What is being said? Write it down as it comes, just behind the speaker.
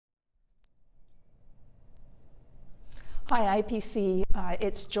Hi, IPC.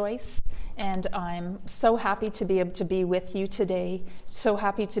 It's Joyce, and I'm so happy to be able to be with you today. So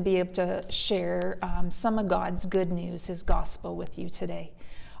happy to be able to share some of God's good news, His gospel, with you today.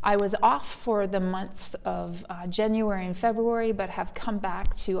 I was off for the months of January and February, but have come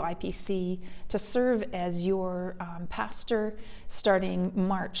back to IPC to serve as your pastor starting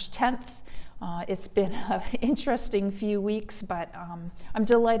March 10th. It's been an interesting few weeks, but I'm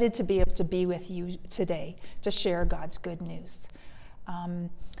delighted to be able to be with you today to share God's good news.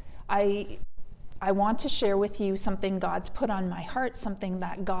 I want to share with you something God's put on my heart, something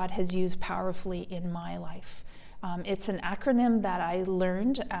that God has used powerfully in my life. It's an acronym that I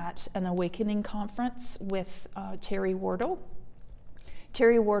learned at an Awakening conference with Terry Wardle.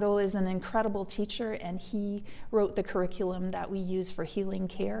 Terry Wardle is an incredible teacher, and he wrote the curriculum that we use for healing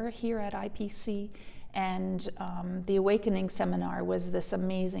care here at IPC. And the Awakening seminar was this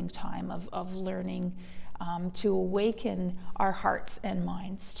amazing time of learning to awaken our hearts and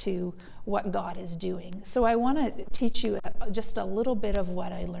minds to what God is doing. So I want to teach you just a little bit of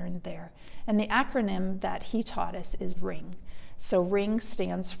what I learned there. And the acronym that he taught us is RING. So RING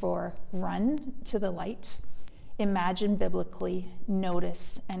stands for Run to the Light, Imagine Biblically,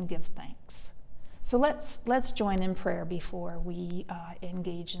 Notice, and Give Thanks. So let's join in prayer before we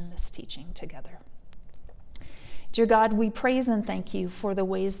engage in this teaching together. Dear God, we praise and thank you for the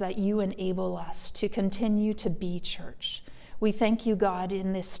ways that you enable us to continue to be church. We thank you, God,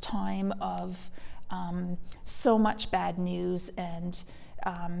 in this time of so much bad news and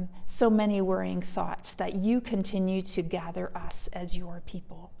so many worrying thoughts, that you continue to gather us as your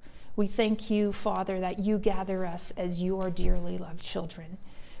people. We thank you, Father, that you gather us as your dearly loved children.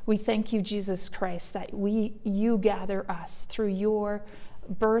 We thank you, Jesus Christ, that you gather us through your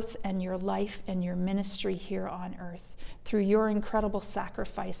birth and your life and your ministry here on earth, through your incredible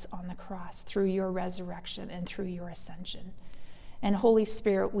sacrifice on the cross, through your resurrection, and through your ascension. And Holy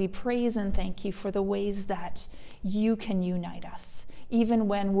Spirit, we praise and thank you for the ways that you can unite us, even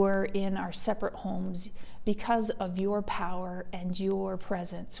when we're in our separate homes. Because of your power and your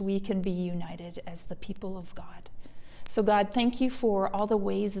presence, we can be united as the people of God. So God, thank you for all the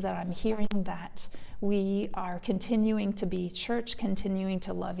ways that I'm hearing that we are continuing to be church, continuing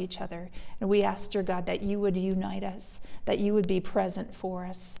to love each other. And we ask, dear God, that you would unite us, that you would be present for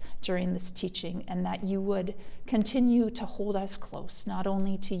us during this teaching, and that you would continue to hold us close, not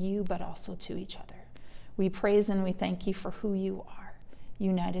only to you, but also to each other. We praise and we thank you for who you are.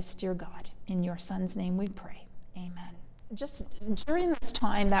 Unite us, dear God. In your Son's name we pray. Amen. Just during this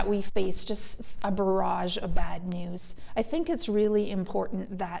time that we face just a barrage of bad news, I think it's really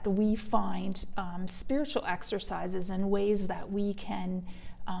important that we find spiritual exercises and ways that we can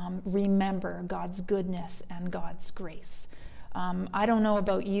remember God's goodness and God's grace. I don't know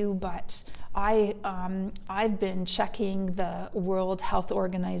about you, but I've been checking the World Health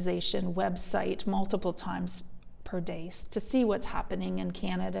Organization website multiple times per day to see what's happening in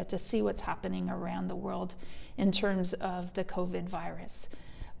Canada, to see what's happening around the world in terms of the COVID virus.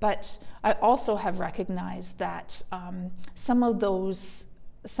 But I also have recognized that some of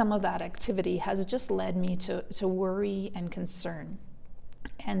that activity has just led me to worry and concern,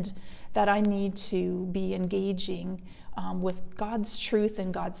 and that I need to be engaging with God's truth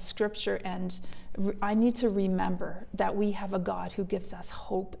and God's scripture, and I need to remember that we have a God who gives us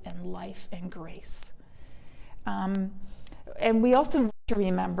hope and life and grace. And we also need to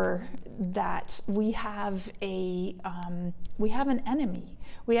remember that we have an enemy.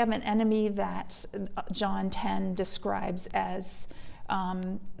 We have an enemy that John 10 describes as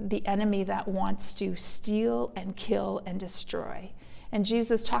the enemy that wants to steal and kill and destroy. And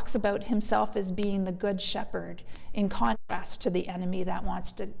Jesus talks about himself as being the good shepherd, in contrast to the enemy that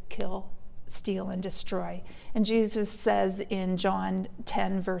wants to kill, steal, and destroy. And Jesus says in John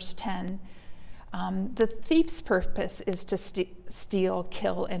 10, verse 10, the thief's purpose is to steal,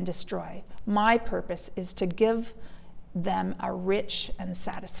 kill, and destroy. My purpose is to give them a rich and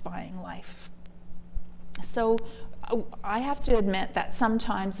satisfying life. So I have to admit that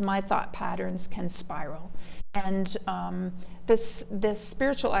sometimes my thought patterns can spiral. And this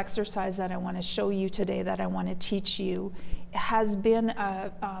spiritual exercise that I want to show you today, that I want to teach you, has been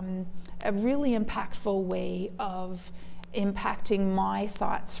a really impactful way of impacting my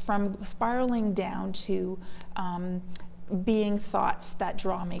thoughts from spiraling down to being thoughts that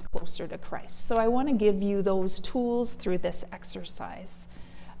draw me closer to Christ. So I want to give you those tools through this exercise.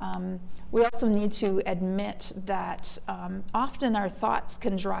 We also need to admit that often our thoughts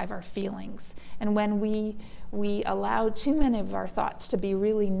can drive our feelings. And when we allow too many of our thoughts to be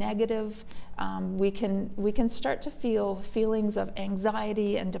really negative, we can start to feel feelings of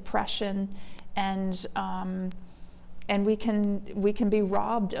anxiety and depression, and and we can be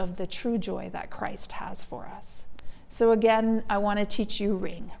robbed of the true joy that Christ has for us. So again, I want to teach you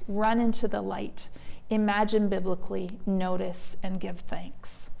ring. Run into the light. Imagine biblically, notice, and give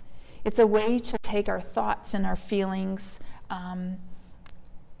thanks. It's a way to take our thoughts and our feelings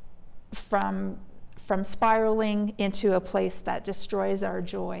from spiraling into a place that destroys our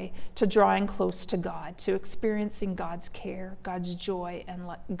joy, to drawing close to God, to experiencing God's care, God's joy, and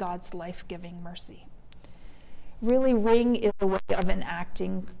God's life-giving mercy. Really, ring is a way of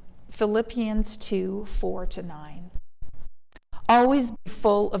enacting Philippians 2:4-9. Always be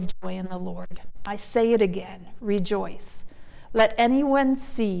full of joy in the Lord. I say it again, rejoice. Let anyone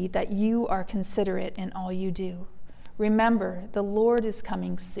see that you are considerate in all you do. Remember, the Lord is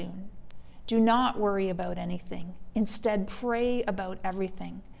coming soon. Do not worry about anything. Instead, pray about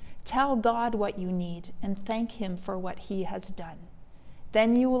everything. Tell God what you need and thank Him for what He has done.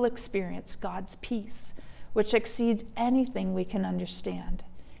 Then you will experience God's peace, which exceeds anything we can understand.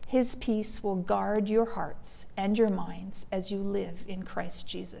 His peace will guard your hearts and your minds as you live in Christ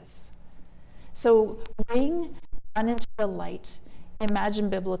Jesus. So ring, run into the light, imagine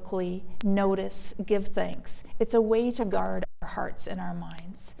biblically, notice, give thanks. It's a way to guard our hearts and our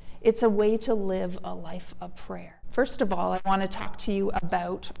minds. It's a way to live a life of prayer. First of all, I want to talk to you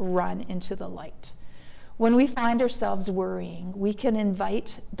about run into the light. When we find ourselves worrying, we can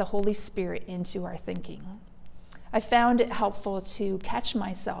invite the Holy Spirit into our thinking. I found it helpful to catch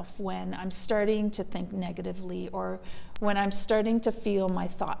myself when I'm starting to think negatively or when I'm starting to feel my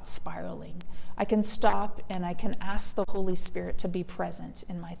thoughts spiraling. I can stop and I can ask the Holy Spirit to be present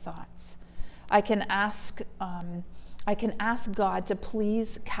in my thoughts. I can ask God to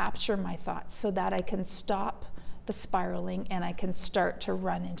please capture my thoughts so that I can stop the spiraling and I can start to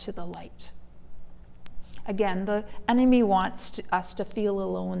run into the light. Again, the enemy wants us to feel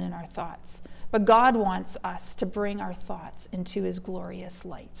alone in our thoughts. But God wants us to bring our thoughts into His glorious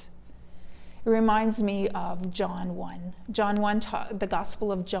light. It reminds me of John 1. John 1, the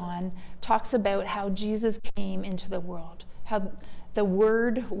Gospel of John, talks about how Jesus came into the world, how the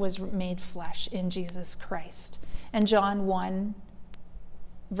Word was made flesh in Jesus Christ. And John 1,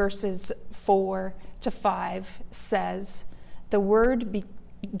 verses 4-5 says, "The Word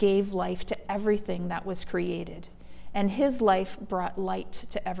gave life to everything that was created, and His life brought light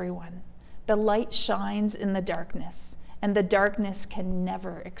to everyone. The light shines in the darkness, and the darkness can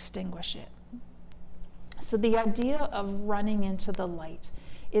never extinguish it." So the idea of running into the light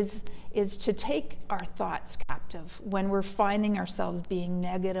is to take our thoughts captive when we're finding ourselves being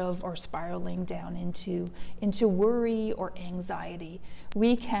negative or spiraling down into worry or anxiety.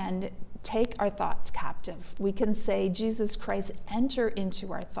 We can take our thoughts captive. We can say, Jesus Christ, enter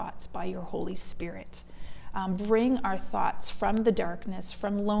into our thoughts by your Holy Spirit. Bring our thoughts from the darkness,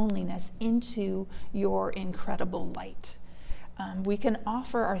 from loneliness, into your incredible light. We can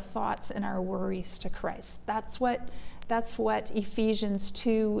offer our thoughts and our worries to Christ. That's what Ephesians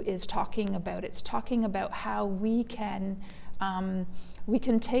 2 is talking about. It's talking about how we can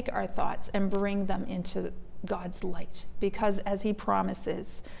take our thoughts and bring them into God's light. Because as He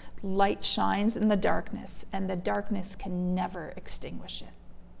promises, light shines in the darkness, and the darkness can never extinguish it.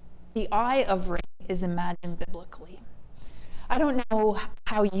 The eye of ring is imagined biblically. I don't know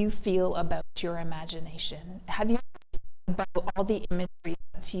how you feel about your imagination. Have you thought about all the imagery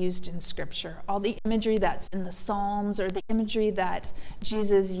that's used in Scripture, all the imagery that's in the Psalms, or the imagery that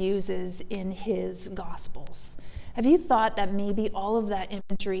Jesus uses in His Gospels? Have you thought that maybe all of that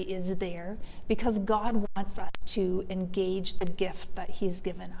imagery is there because God wants us to engage the gift that He's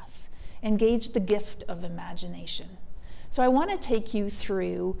given us, engage the gift of imagination? So I want to take you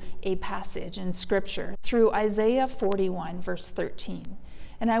through a passage in Scripture, through Isaiah 41, verse 13.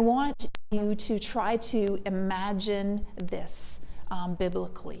 And I want you to try to imagine this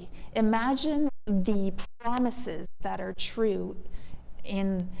biblically. Imagine the promises that are true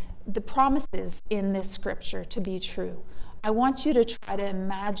in the promises in this Scripture to be true. I want you to try to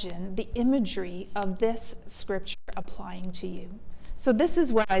imagine the imagery of this Scripture applying to you. So this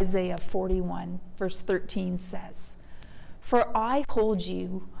is what Isaiah 41, verse 13 says. "For I hold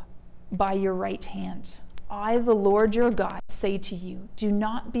you by your right hand. I, the Lord your God, say to you, do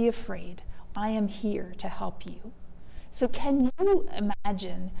not be afraid. I am here to help you." So can you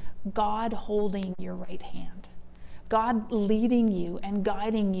imagine God holding your right hand? God leading you and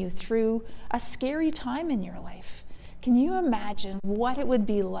guiding you through a scary time in your life. Can you imagine what it would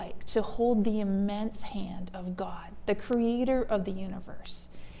be like to hold the immense hand of God, the creator of the universe,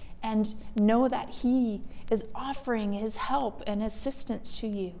 and know that He is offering His help and assistance to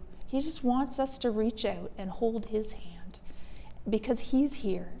you? He just wants us to reach out and hold His hand because He's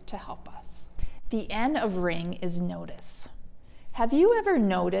here to help us. The N of ring is notice. Have you ever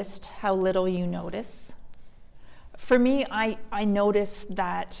noticed how little you notice? For me, I notice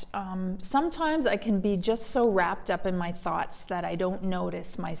that sometimes I can be just so wrapped up in my thoughts that I don't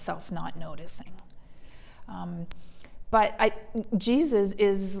notice myself not noticing. But Jesus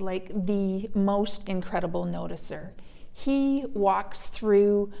is like the most incredible noticer. He walks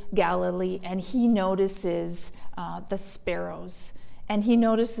through Galilee and he notices the sparrows, and he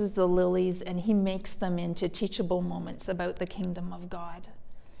notices the lilies, and he makes them into teachable moments about the kingdom of God.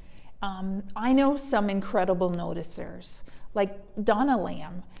 I know some incredible noticers, like Donna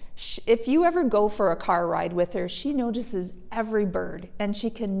Lamb. If you ever go for a car ride with her, she notices every bird, and she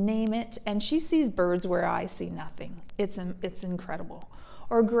can name it, and she sees birds where I see nothing. It's incredible.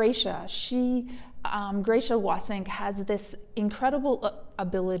 Or Gracia, Gracia Wasink has this incredible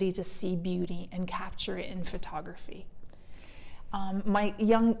ability to see beauty and capture it in photography.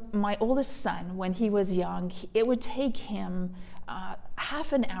 My oldest son, when he was young, it would take him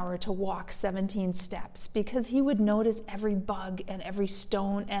half an hour to walk 17 steps because he would notice every bug and every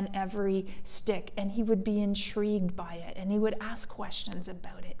stone and every stick, and he would be intrigued by it, and he would ask questions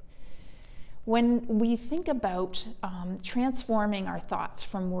about it. When we think about transforming our thoughts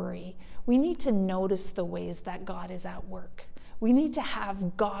from worry, we need to notice the ways that God is at work. We need to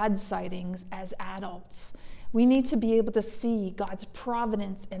have God sightings as adults. We need to be able to see God's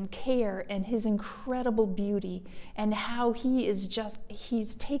providence and care and his incredible beauty, and how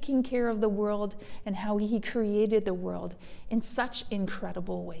he's taking care of the world, and how he created the world in such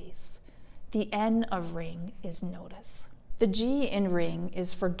incredible ways. The N of ring is notice. The G in ring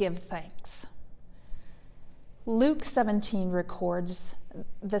is for give thanks. Luke 17 records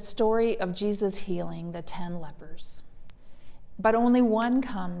the story of Jesus healing the 10 lepers. But only one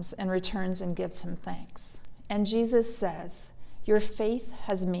comes and returns and gives him thanks. And Jesus says, "Your faith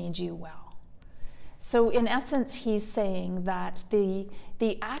has made you well." So in essence, he's saying that the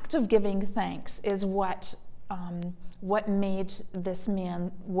act of giving thanks is what made this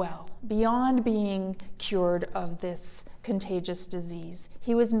man well. Beyond being cured of this contagious disease,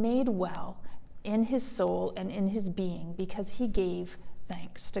 he was made well in his soul and in his being because he gave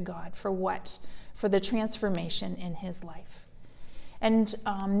thanks to God for the transformation in his life. And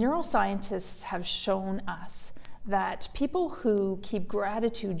neuroscientists have shown us that people who keep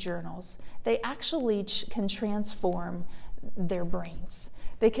gratitude journals, they actually can transform their brains.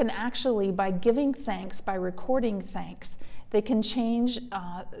 They can actually, by giving thanks, by recording thanks, they can change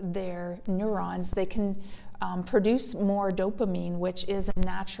their neurons. They can produce more dopamine, which is a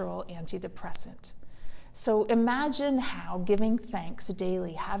natural antidepressant. So imagine how giving thanks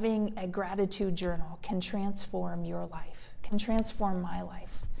daily, having a gratitude journal, can transform your life, can transform my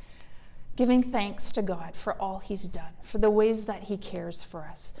life. Giving thanks to God for all he's done, for the ways that he cares for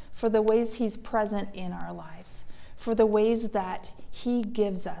us, for the ways he's present in our lives, for the ways that he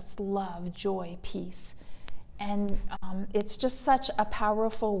gives us love, joy, peace. And it's just such a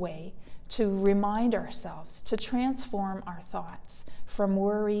powerful way to remind ourselves, to transform our thoughts from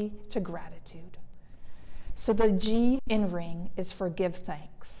worry to gratitude. So the G in ring is for give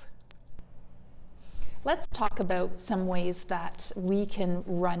thanks. Let's talk about some ways that we can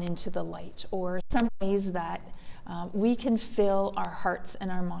run into the light, or some ways that we can fill our hearts and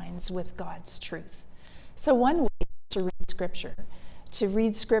our minds with God's truth. So one way is to read Scripture. To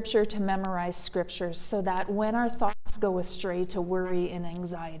read Scripture, to memorize Scriptures, so that when our thoughts go astray to worry and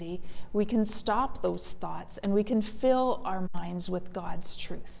anxiety, we can stop those thoughts and we can fill our minds with God's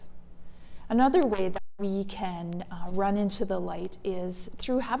truth. Another way that we can run into the light is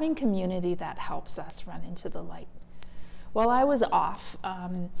through having community that helps us run into the light. While I was off,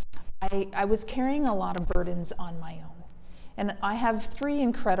 I was carrying a lot of burdens on my own. And I have 3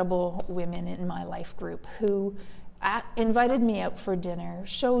 incredible women in my life group who invited me out for dinner,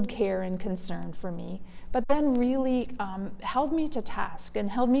 showed care and concern for me, but then really held me to task and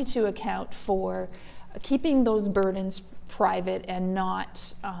held me to account for keeping those burdens private and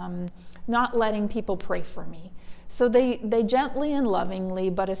not letting people pray for me. So they gently and lovingly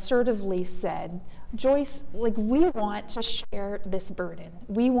but assertively said, "Joyce, we want to share this burden.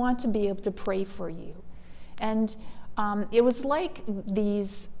 We want to be able to pray for you." And it was like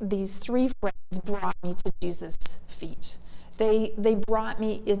these 3 friends brought me to Jesus' feet. They brought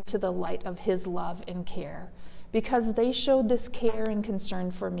me into the light of his love and care, because they showed this care and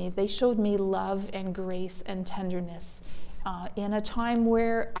concern for me. They showed me love and grace and tenderness in a time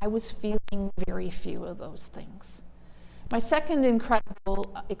where I was feeling very few of those things. My second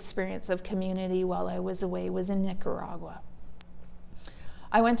incredible experience of community while I was away was in Nicaragua.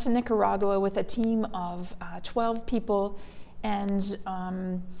 I went to Nicaragua with a team of 12 people, and I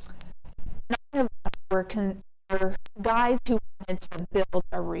have were guys who wanted to build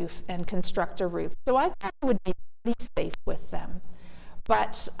a roof and construct a roof. So I thought I would be pretty safe with them.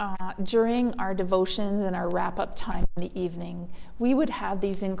 But during our devotions and our wrap-up time in the evening, we would have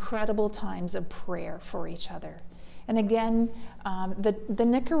these incredible times of prayer for each other. And again, the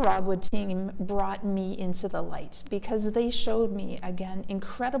Nicaragua team brought me into the light because they showed me, again,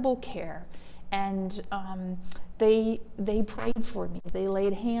 incredible care. And they prayed for me. They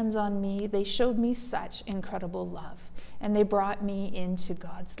laid hands on me. They showed me such incredible love. And they brought me into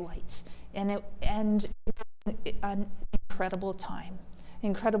God's light. And it was an incredible time.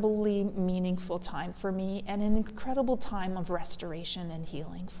 Incredibly meaningful time for me, and an incredible time of restoration and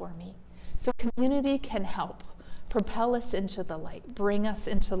healing for me. So community can help propel us into the light, bring us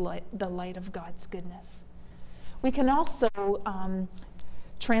into the light of God's goodness. We can also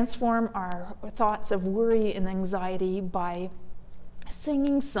transform our thoughts of worry and anxiety by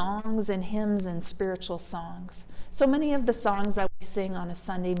singing songs and hymns and spiritual songs. So many of the songs that we sing on a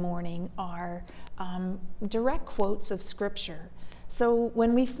Sunday morning are direct quotes of Scripture. So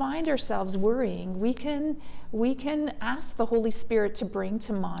when we find ourselves worrying, we can ask the Holy Spirit to bring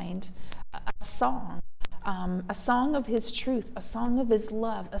to mind a song of His truth, a song of His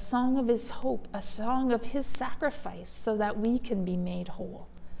love, a song of His hope, a song of His sacrifice, so that we can be made whole.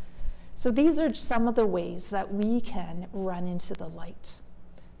 So these are some of the ways that we can run into the light.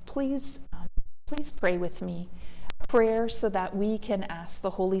 Please pray with me a prayer so that we can ask the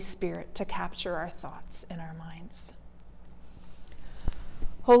Holy Spirit to capture our thoughts and our minds.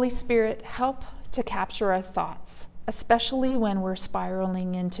 Holy Spirit, help to capture our thoughts, especially when we're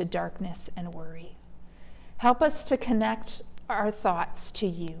spiraling into darkness and worry. Help us to connect our thoughts to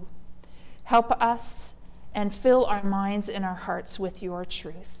you. Help us and fill our minds and our hearts with your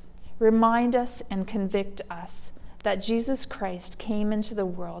truth. Remind us and convict us that Jesus Christ came into the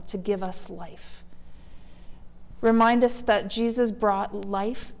world to give us life. Remind us that Jesus brought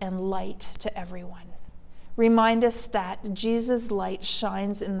life and light to everyone. Remind us that Jesus' light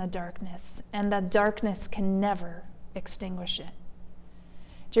shines in the darkness, and that darkness can never extinguish it.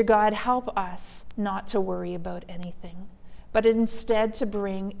 Dear God, help us not to worry about anything, but instead to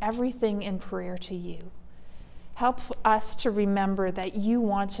bring everything in prayer to you. Help us to remember that you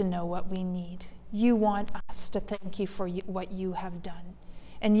want to know what we need. You want us to thank you for what you have done,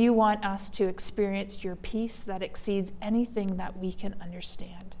 and you want us to experience your peace that exceeds anything that we can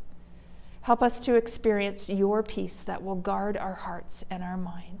understand. Help us to experience your peace that will guard our hearts and our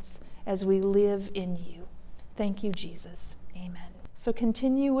minds as we live in you. Thank you, Jesus. Amen. So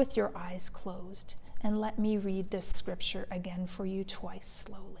continue with your eyes closed, and let me read this scripture again for you twice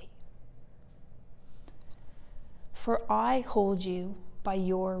slowly. For I hold you by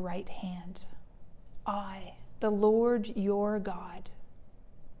your right hand, I, the Lord your God,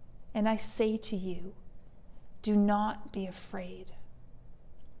 and I say to you, do not be afraid.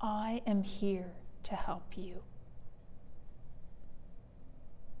 I am here to help you.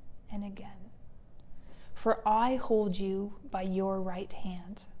 And again, for I hold you by your right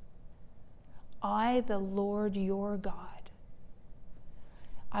hand. I, the Lord your God,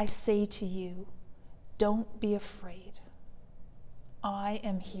 I say to you, don't be afraid. I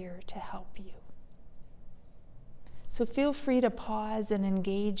am here to help you. So feel free to pause and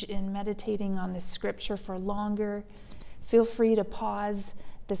engage in meditating on this scripture for longer. Feel free to pause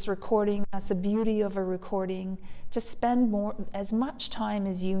this recording. That's the beauty of a recording, to spend as much time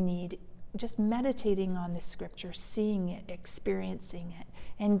as you need just meditating on this scripture, seeing it, experiencing it,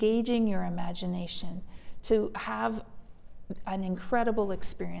 engaging your imagination to have an incredible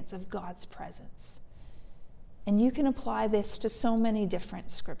experience of God's presence. And you can apply this to so many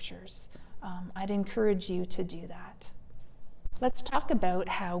different scriptures. I'd encourage you to do that. Let's talk about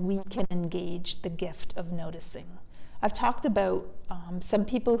how we can engage the gift of noticing. I've talked about some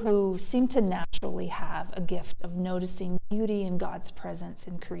people who seem to naturally have a gift of noticing beauty in God's presence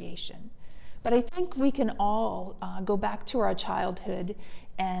in creation. But I think we can all go back to our childhood,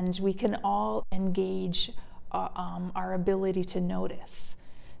 and we can all engage our ability to notice.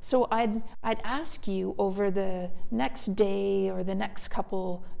 So I'd ask you over the next day or the next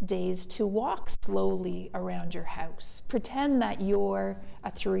couple days to walk slowly around your house. Pretend that you're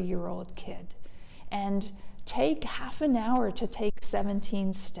a 3-year-old kid, and take half an hour to take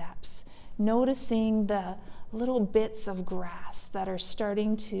 17 steps, noticing the little bits of grass that are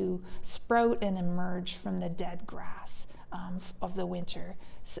starting to sprout and emerge from the dead grass of the winter.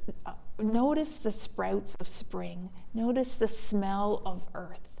 Notice the sprouts of spring. Notice the smell of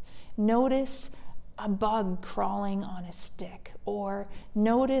earth. Notice a bug crawling on a stick, or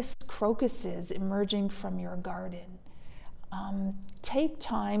notice crocuses emerging from your garden. Take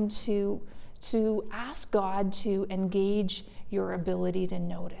time to to ask God to engage your ability to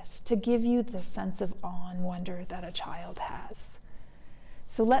notice, to give you the sense of awe and wonder that a child has.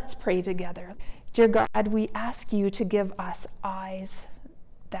 So let's pray together. Dear God, we ask you to give us eyes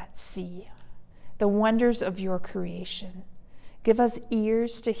that see the wonders of your creation. Give us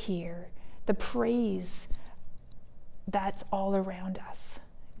ears to hear the praise that's all around us.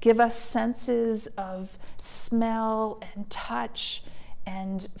 Give us senses of smell and touch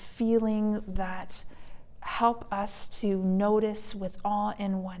and feeling that help us to notice with awe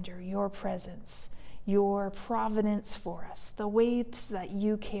and wonder your presence, your providence for us, the ways that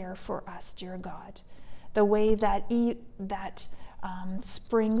you care for us, dear God, the way that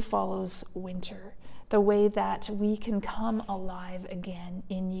spring follows winter, the way that we can come alive again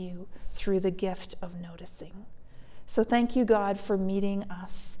in you through the gift of noticing. So thank you, God, for meeting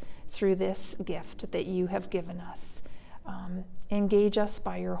us through this gift that you have given us. Engage us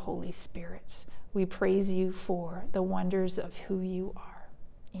by your Holy Spirit. We praise you for the wonders of who you are.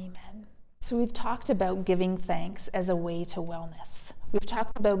 Amen. So we've talked about giving thanks as a way to wellness. We've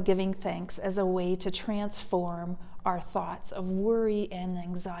talked about giving thanks as a way to transform our thoughts of worry and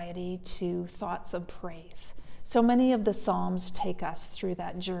anxiety to thoughts of praise. So many of the Psalms take us through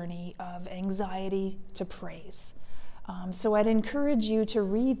that journey of anxiety to praise. So I'd encourage you to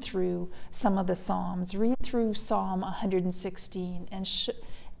read through some of the Psalms. Read through Psalm 116,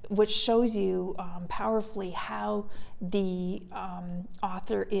 which shows you powerfully how the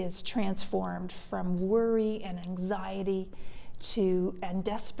author is transformed from worry and anxiety and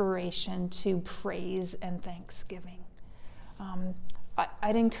desperation to praise and thanksgiving.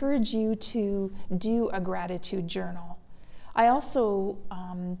 I'd encourage you to do a gratitude journal. I also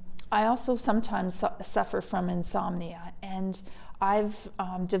sometimes suffer from insomnia, and I've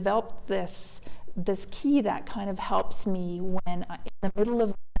developed this key that kind of helps me when in the middle of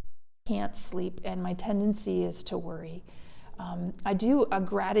the night I can't sleep and my tendency is to worry. I do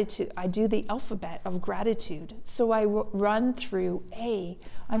the alphabet of gratitude. So I run through A,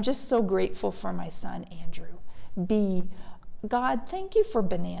 I'm just so grateful for my son Andrew. B, God, thank you for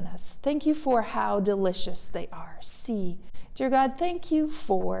bananas. Thank you for how delicious they are. C, dear God, thank you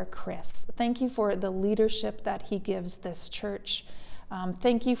for Chris. Thank you for the leadership that he gives this church.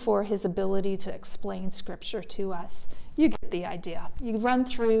 Thank you for his ability to explain scripture to us. You get the idea. You run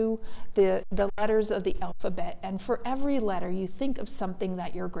through the letters of the alphabet, and for every letter you think of something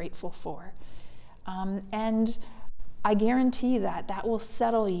that you're grateful for. And I guarantee that will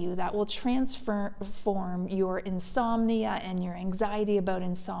settle you, that will transform your insomnia and your anxiety about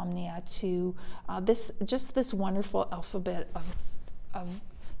insomnia to this wonderful alphabet of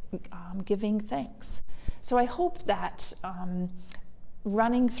giving thanks. So I hope that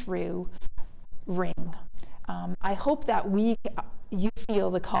running through Ring, I hope that you feel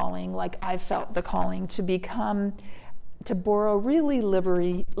the calling, like I felt the calling, to borrow really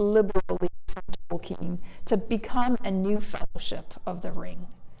liberally from Tolkien, to become a new fellowship of the Ring,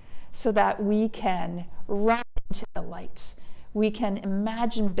 so that we can run into the light, we can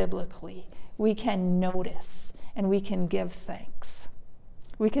imagine biblically, we can notice, and we can give thanks.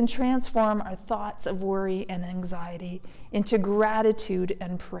 We can transform our thoughts of worry and anxiety into gratitude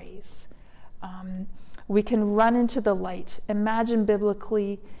and praise. We can run into the light, imagine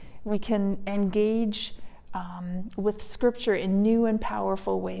biblically, we can engage with scripture in new and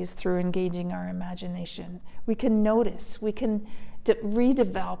powerful ways through engaging our imagination. We can notice, we can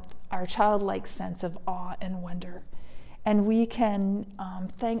redevelop our childlike sense of awe and wonder. And we can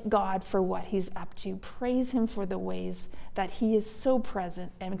thank God for what he's up to, praise him for the ways that he is so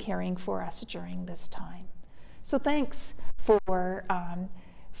present and caring for us during this time. So thanks for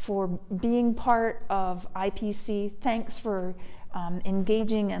being part of IPC. Thanks for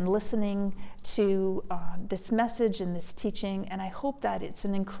engaging and listening to this message and this teaching, and I hope that it's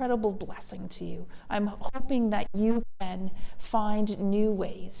an incredible blessing to you. I'm hoping that you can find new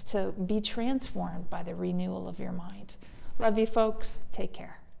ways to be transformed by the renewal of your mind. Love you, folks. Take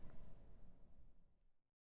care.